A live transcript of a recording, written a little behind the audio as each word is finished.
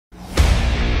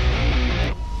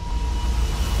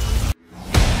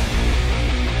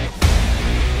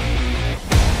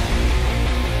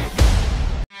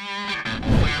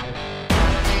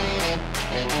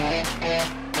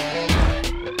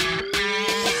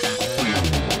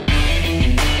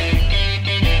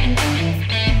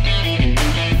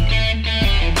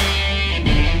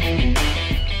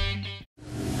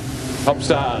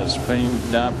Top Stars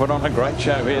been put on a great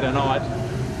show here tonight.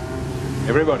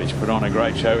 Everybody's put on a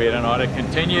great show here tonight. It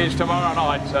continues tomorrow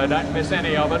night, so don't miss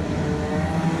any of it.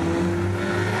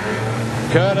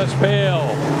 Curtis Peel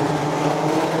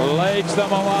leads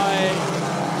them away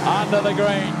under the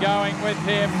green. Going with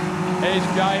him is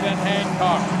Jaden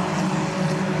Hancock.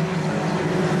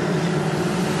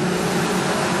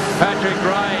 Patrick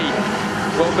Gray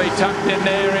will be tucked in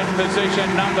there in position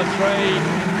number 3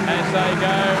 as they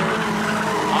go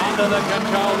under the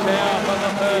control tower for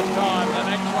the first time. The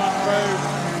next one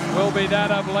through will be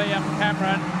that of Liam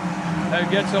Cameron, who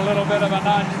gets a little bit of a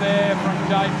nudge there from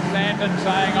James Stanton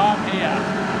saying, I'm here.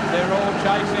 They're all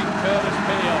chasing Curtis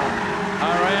Peel.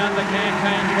 Around the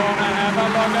canteen corner, have a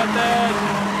look at this.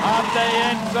 Up the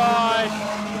inside.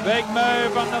 Big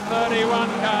move on the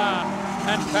 31 car.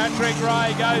 And Patrick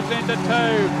Ray goes into 2.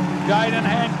 Jaden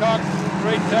Hancock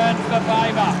returns the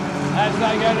favour as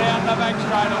they go down the back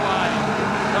straightaway.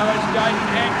 So it's Jaden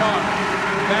Hancock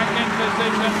back in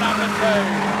position number 2.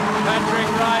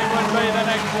 Patrick Ray would be the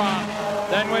next one.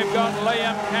 Then we've got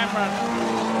Liam Cameron.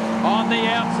 On the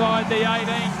outside, the 18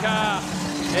 car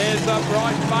is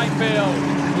Bryce Mayfield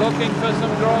looking for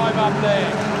some drive up there.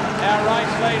 Our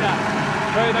race leader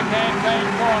through the canteen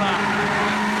corner.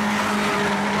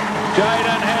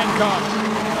 Jaden Hancock,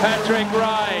 Patrick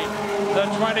Ray, the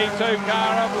 22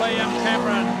 car of Liam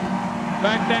Cameron.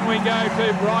 Back then we go to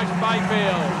Bryce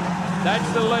Mayfield. That's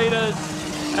the leaders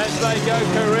as they go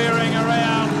careering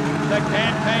around the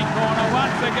canteen corner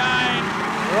once again.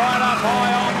 Right up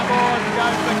high on the board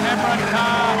goes the Cameron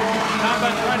car,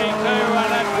 number 22, and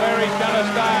that's where he's going to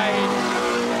stay.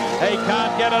 He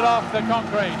can't get it off the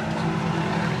concrete.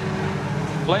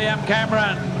 Liam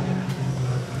Cameron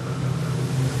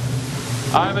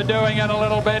overdoing it a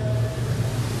little bit.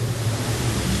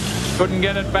 Couldn't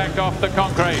get it back off the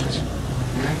concrete.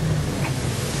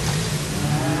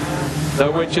 The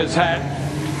Witch's Hat,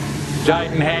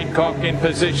 Jaden Hancock in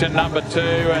position number 2,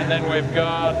 and then we've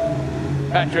got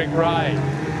Patrick Ray.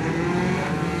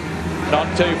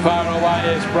 Not too far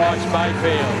away is Bryce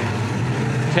Mayfield.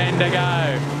 10 to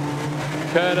go.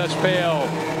 Curtis Peel,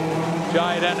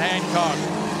 Jaden Hancock.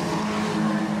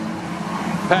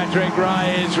 Patrick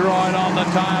Ray is right on the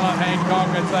tail of Hancock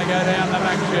as they go down the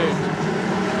back chute.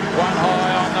 One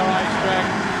high on the racetrack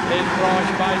is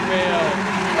Bryce Mayfield.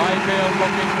 Mayfield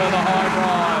looking for the high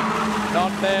drive.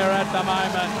 Not there at the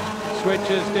moment.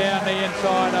 Switches down the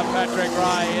inside of Patrick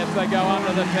Ray as they go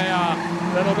under the tower.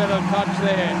 Little bit of touch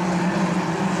there.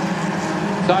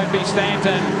 Sophie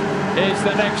Stanton is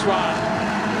the next one.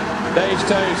 These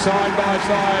two side by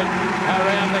side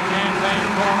around the canteen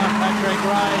corner. Patrick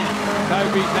Ray.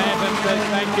 Sophie Stanton says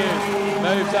thank you.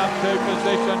 Moves up to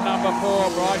position number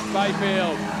 4. Bryce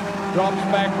Mayfield drops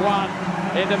back 1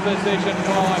 into position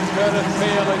 5. Curtis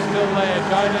Peel is still there.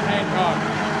 Jaden Hancock.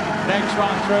 Next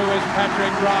one through is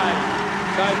Patrick Ray.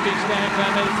 Sophie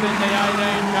Stanton is in the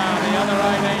 18 car. The other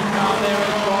 18 car there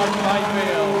is Bryce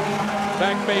Mayfield.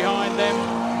 Back behind them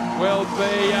will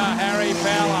be Harry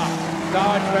Fowler. So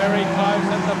it's very close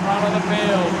at the front of the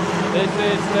field. This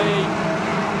is the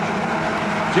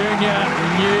junior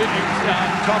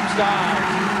Top Stars.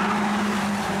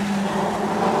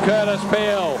 Curtis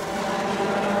Peel.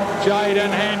 Jaden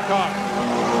Hancock.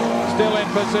 Still in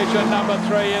position number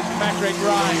 3 is Patrick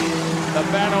Ray. The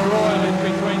battle royal is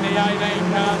between the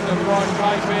 18 cars of Bryce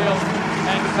Mayfield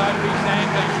and Sophie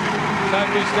Stanton.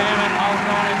 Sophie Stanton holds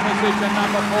on in position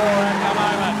number 4 at the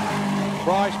moment.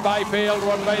 Bryce Mayfield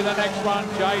will be the next one.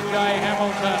 JJ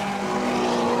Hamilton.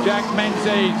 Jack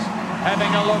Menzies having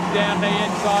a look down the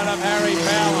inside of Harry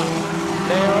Fowler.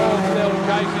 They're all still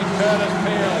chasing Curtis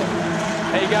Peel.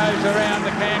 He goes around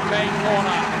the canteen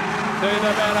corner to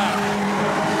the better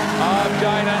of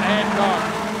Jaden Hancock.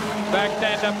 Back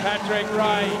then to Patrick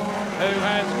Ray, who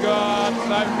has got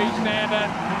Sophie Stanton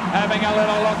having a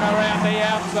little look around the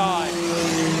outside.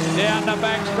 Down the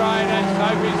back straight and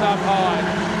Sophie's up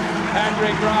high.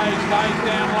 Patrick Ray stays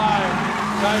down low.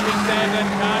 Sophie Stanton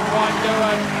can't quite do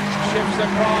it. Shifts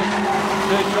across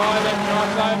to try the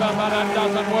crossover, but it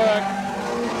doesn't work.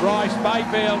 Bryce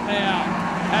Mayfield now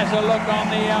has a look on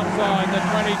the outside. The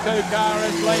 22 car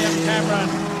is Liam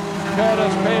Cameron.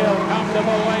 Curtis Peel,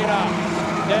 comfortable leader.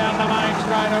 Down the main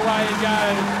straightaway he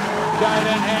goes.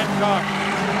 Jaden Hancock.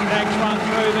 Next one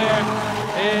through there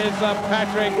is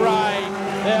Patrick Ray.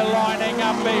 They're lining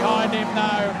up behind him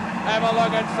though. Have a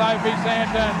look at Sophie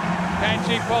Stanton. Can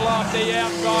she pull off the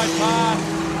outside pass?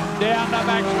 Down the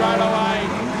back straightaway.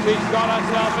 She's got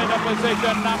herself into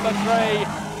position number 3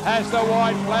 as the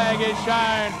white flag is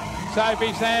shown.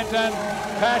 Sophie Stanton,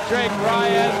 Patrick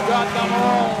Ray has got them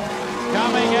all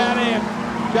coming at him.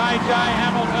 J.J.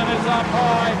 Hamilton is up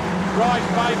high. Bryce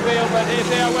Mayfield, but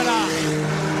here's our winner.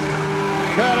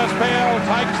 Curtis Peel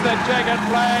takes the checkered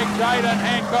flag. Jaden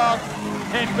Hancock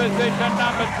in position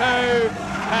number 2.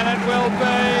 And it will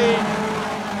be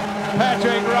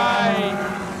Patrick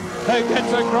Ray who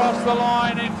gets across the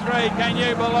line in 3. Can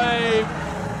you believe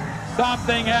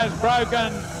something has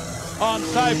broken on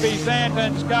Sophie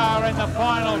Santon's car in the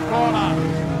final corner?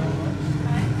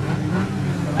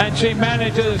 And she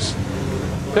manages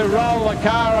to roll the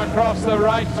car across the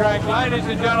racetrack. Ladies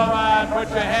and gentlemen, put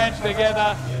your hands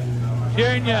together.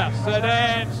 Junior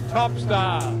Sedans top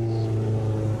stars.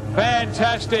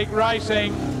 Fantastic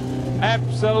racing.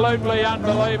 Absolutely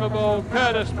unbelievable.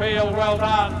 Curtis Peel, well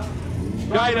done.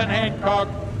 Jaden Hancock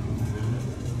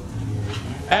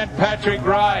and Patrick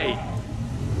Ray.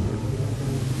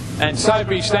 And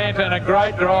Sophie Stanton, a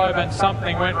great drive, and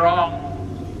something went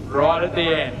wrong right at the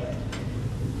end.